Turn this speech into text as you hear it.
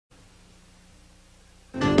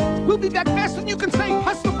We'll be back faster than you can say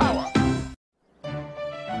hustle power.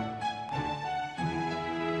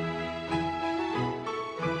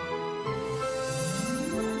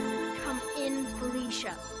 Come in,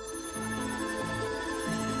 Felicia.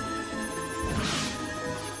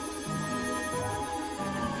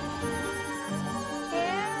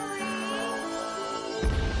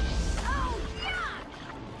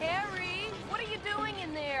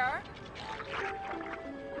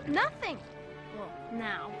 Nothing. Well,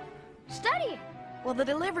 now. Studying. Well, the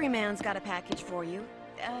delivery man's got a package for you.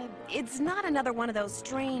 It's not another one of those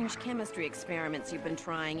strange chemistry experiments you've been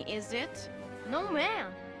trying, is it? No,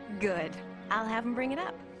 ma'am. Good. I'll have him bring it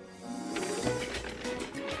up.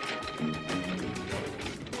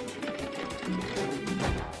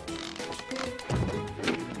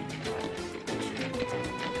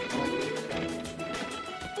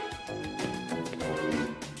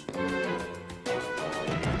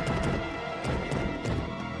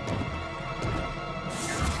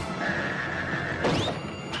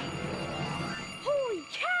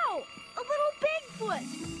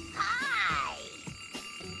 Hi!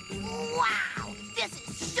 Wow, this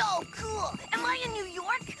is so cool! Am I in New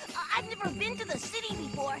York? I've never been to the city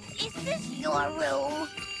before. Is this your room?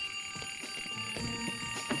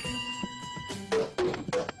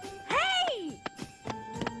 Hey!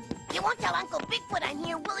 You won't tell Uncle Bigfoot I'm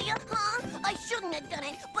here, will you? Huh? I shouldn't have done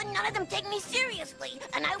it, but none of them take me seriously.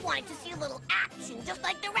 And I wanted to see a little action, just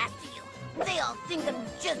like the rest of you. They all think I'm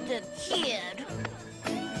just a kid.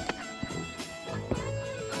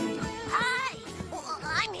 Hi!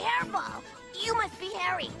 I'm Hairball. You must be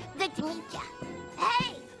Harry. Good to meet ya.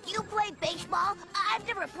 Hey, you play baseball? I've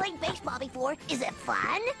never played baseball before. Is it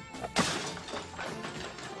fun?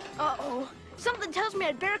 Uh-oh. Something tells me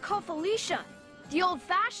I'd better call Felicia. The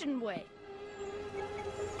old-fashioned way.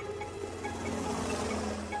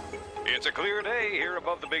 It's a clear day here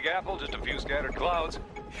above the Big Apple, just a few scattered clouds.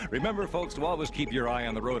 Remember, folks, to always keep your eye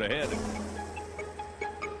on the road ahead.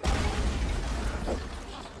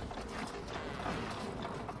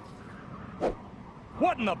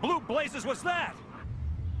 What in the blue blazes was that?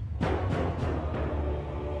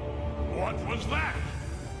 What was that?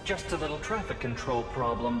 Just a little traffic control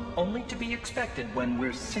problem, only to be expected when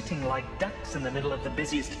we're sitting like ducks in the middle of the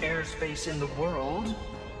busiest airspace in the world.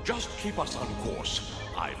 Just keep us on course.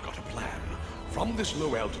 I've got a plan. From this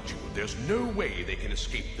low altitude, there's no way they can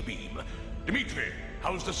escape the beam. Dimitri,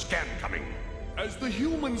 how's the scan coming? As the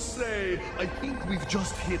humans say, I think we've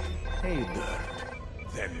just hit pay dirt.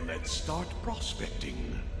 Then let's start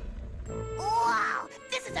prospecting. Wow,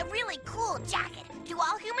 this is a really cool jacket. Do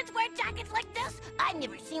all humans wear jackets like this? I've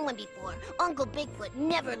never seen one before. Uncle Bigfoot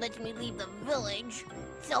never lets me leave the village.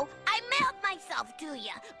 So I mailed myself to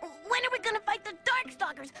you. When are we gonna fight the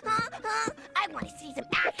Darkstalkers? Huh? I want to see some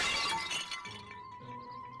action.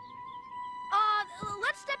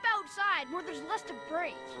 Let's step outside where there's less to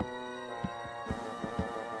break.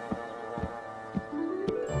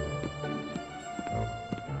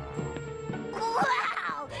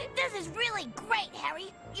 Wow! This is really great,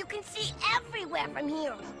 Harry. You can see everywhere from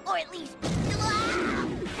here. Or at least...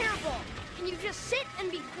 Hairball, can you just sit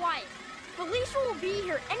and be quiet? Felicia will be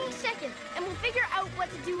here any second, and we'll figure out what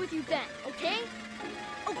to do with you then, okay?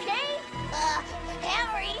 Okay?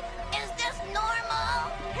 Harry, is this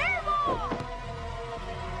normal? Hairball!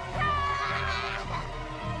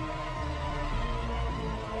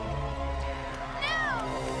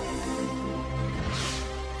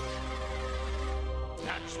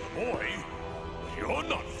 That's the boy. You're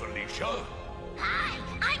not Felicia. Hi,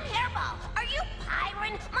 I'm Hairball. Are you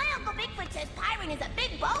Pyron? My Uncle Bigfoot says Pyron is a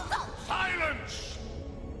big bozo. Silence!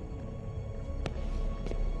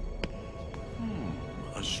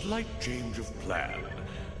 A slight change of plan.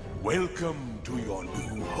 Welcome to your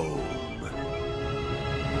new home.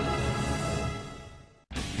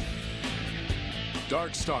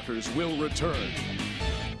 Darkstalkers will return.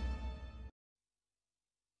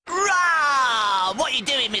 What are you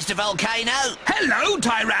doing, Mr. Volcano? Hello,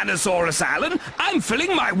 Tyrannosaurus Alan. I'm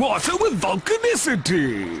filling my water with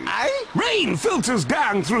volcanicity. Eh? Rain filters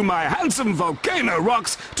down through my handsome volcano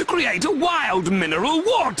rocks to create a wild mineral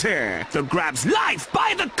water that grabs life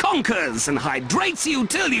by the conkers and hydrates you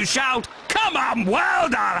till you shout, "Come on,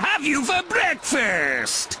 world, I'll have you for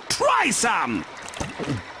breakfast!" Try some!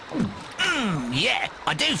 Yeah,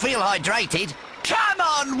 I do feel hydrated. Come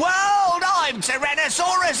on, world! I'm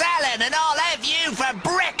Tyrannosaurus Alan, and I'll have you for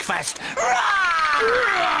breakfast!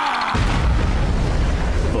 Roar!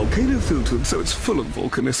 Volcano filtered so it's full of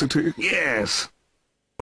volcanicity. Yes.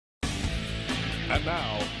 And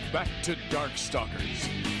now, back to Darkstalkers.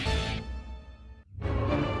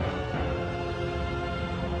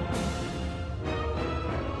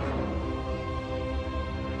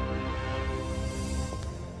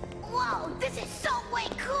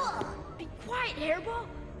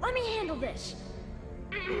 let me handle this.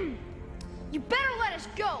 You better let us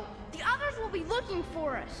go. The others will be looking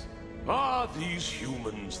for us. Ah, these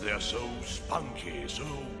humans, they're so spunky, so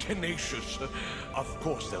tenacious. Of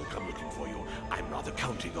course they'll come looking for you. I'm rather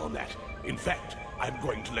counting on that. In fact, I'm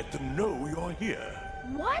going to let them know you're here.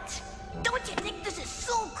 What? Don't you think this is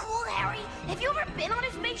so cool, Harry? Have you ever been on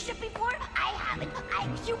a spaceship before? I haven't.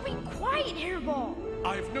 You be quiet, Hairball.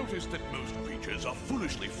 I've noticed that most creatures are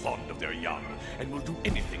foolishly fond of their young and will do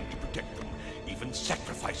anything to protect them, even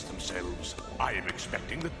sacrifice themselves. I am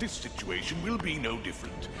expecting that this situation will be no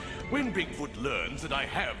different. When Bigfoot learns that I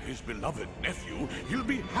have his beloved nephew, he'll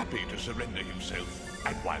be happy to surrender himself.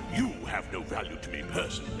 And while you have no value to me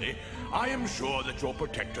personally, I am sure that your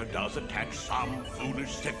protector does attach some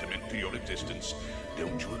foolish sentiment to your existence.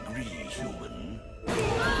 Don't you agree, human?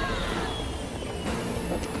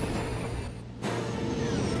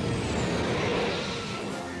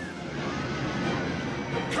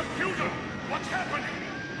 Computer! What's happening?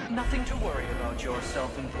 Nothing to worry about your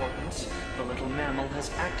self-importance. The little mammal has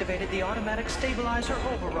activated the automatic stabilizer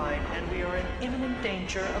override, and we are in imminent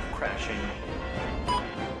danger of crashing.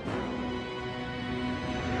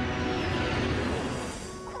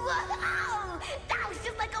 Whoa! That was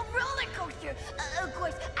just like a roller coaster. Of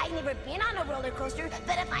course, I've never been on a roller coaster,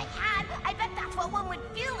 but if I had, I bet that's what one would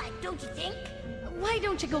feel like, don't you think? Why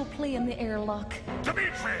don't you go play in the airlock?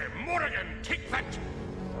 Dimitri, Morrigan, take that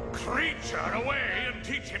creature away and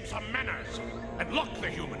teach him some manners. And lock the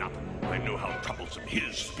human up. I know how troublesome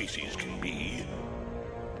his species can be.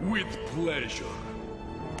 With pleasure.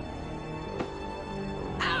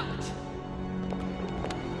 Out!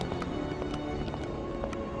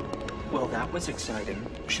 Well, that was exciting.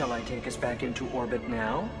 Shall I take us back into orbit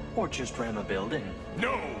now, or just ram a building?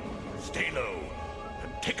 No! Stay low,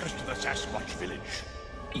 and take us to the Sasquatch village.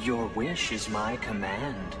 Your wish is my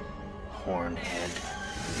command, Hornhead.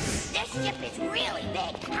 This ship is really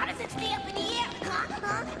big. How does it stay up in the air?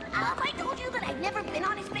 Huh? Have I told you that I've never been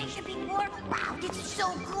on a spaceship before? Wow, this is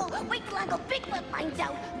so cool. Wait till Uncle Bigfoot finds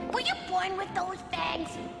out. Were you born with those fangs?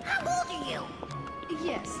 How old are you?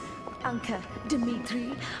 Yes, Anka,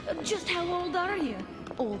 Dimitri. Just how old are you?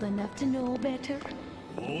 Old enough to know better?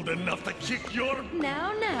 Old enough to kick your...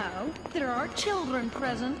 Now, there are children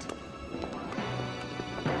present.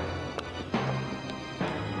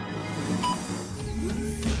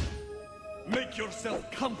 Make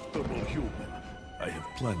yourself comfortable, human. I have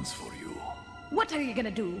plans for you. What are you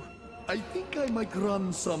gonna do? I think I might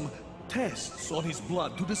run some tests on his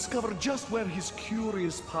blood to discover just where his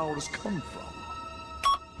curious powers come from.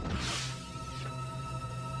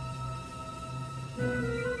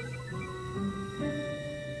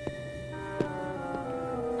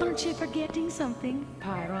 Aren't you forgetting something?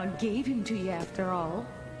 Pyron gave him to you after all.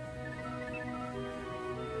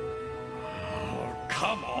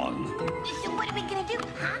 Come on! So what are we gonna do?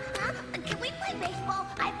 Huh? Can we play baseball?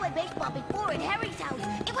 I played baseball before at Harry's house.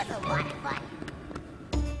 It was a lot of fun.